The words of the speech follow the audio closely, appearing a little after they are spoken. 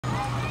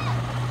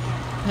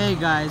Hey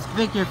guys,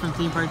 Vic here from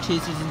Theme Park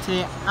Chasers, and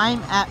today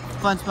I'm at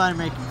Spot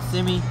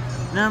Kissimmee,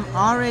 and I'm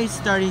already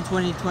starting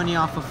 2020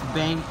 off of a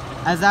bang,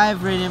 as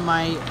I've ridden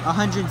my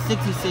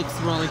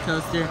 166 roller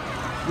coaster,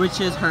 which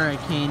is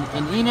Hurricane,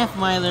 an E&F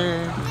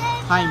Miller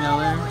High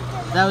Miller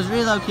that was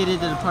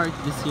relocated to the park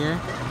this year.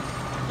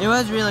 It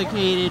was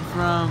relocated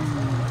from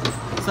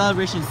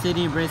Celebration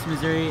City in Brace,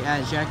 Missouri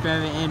as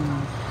Jackrabbit and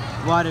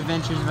Wild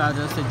Adventures of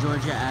Valdosta,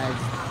 Georgia as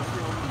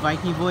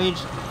Viking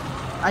Voyage.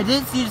 I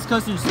did see this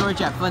coaster in storage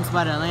at Fun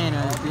Spot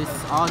Atlanta this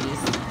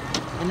August,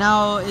 and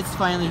now it's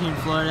finally here in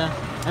Florida.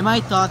 And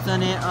my thoughts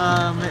on it,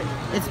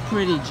 it's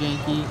pretty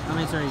janky.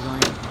 It's already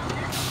going.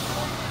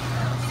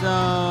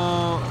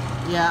 So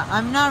yeah,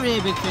 I'm not really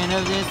a big fan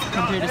of this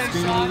compared to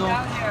Screaming Eagle.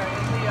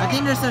 I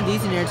think there's some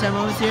decent airtime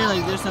moments here,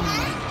 like there's some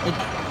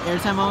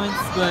airtime moments,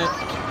 but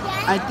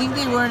I think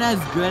they weren't as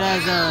good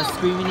as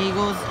Screaming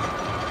Eagles,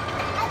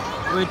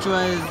 which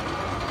was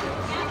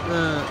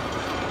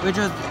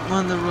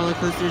one of the roller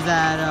coasters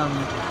at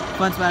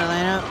Fun Spot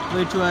Atlanta,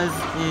 which was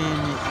in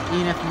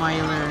E&F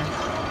Miller,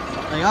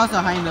 like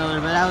also High Miller,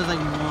 but that was like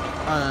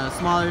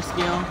smaller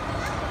scale.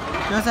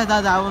 Plus, I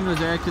thought that one was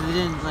rare because it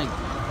didn't like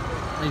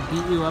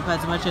beat you up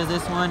as much as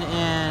this one,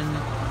 and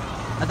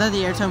I thought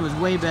the airtime was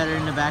way better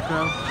in the back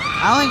row.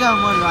 I only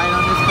got one ride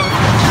on this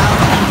coaster now.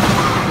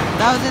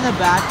 That was in the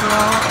back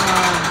row.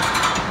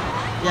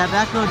 Yeah,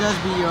 back row does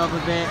beat you up a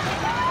bit.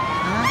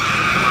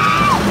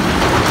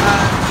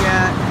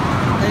 Yeah.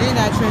 I think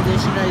that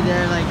transition right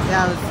there, like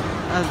that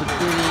was a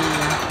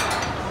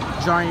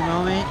pretty jarring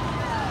moment.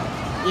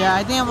 Yeah,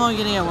 I think I'm only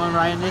gonna get one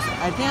ride on this.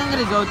 I think I'm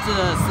gonna go to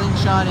the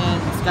Slingshot and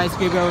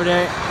Skyscraper over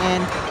there,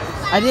 and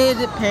I did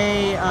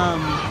pay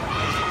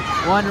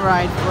one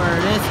ride for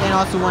this and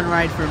also one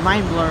ride for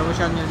Mind Blower, which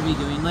I'm gonna be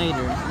doing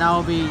later.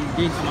 Now I'll be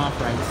doing some off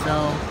rides.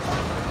 So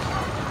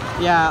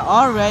yeah,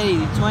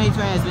 already 2020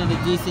 has been a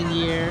decent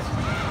year.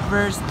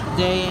 First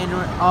day and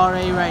we're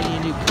already riding a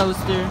new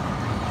coaster.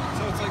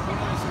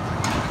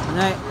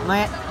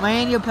 My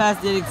annual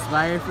pass did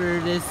expire for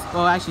this.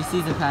 Well, actually,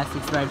 season pass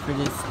expired for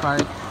this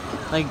park,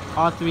 like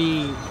all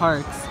three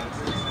parks.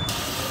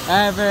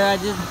 However, I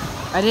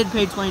did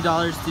pay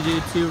 $20 to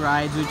do 2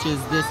 rides, which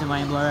is this and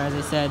Mind Blower, as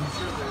I said.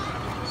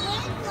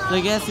 So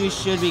I guess we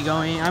should be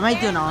going. I might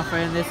do an off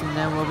ride on this, and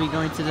then we'll be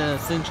going to the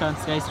Slingshot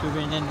Skyscraper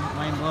and then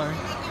Mind Blower.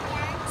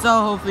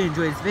 So hopefully you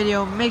enjoyed this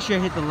video. Make sure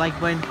to hit the like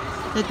button,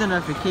 hit the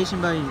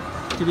notification button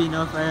to be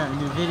notified of a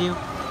new video.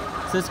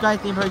 Subscribe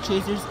to Theme Park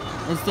Chasers,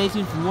 and stay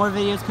tuned for more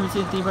videos coming to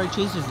the Theme Park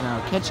Chasers, and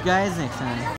I'll catch you guys next time.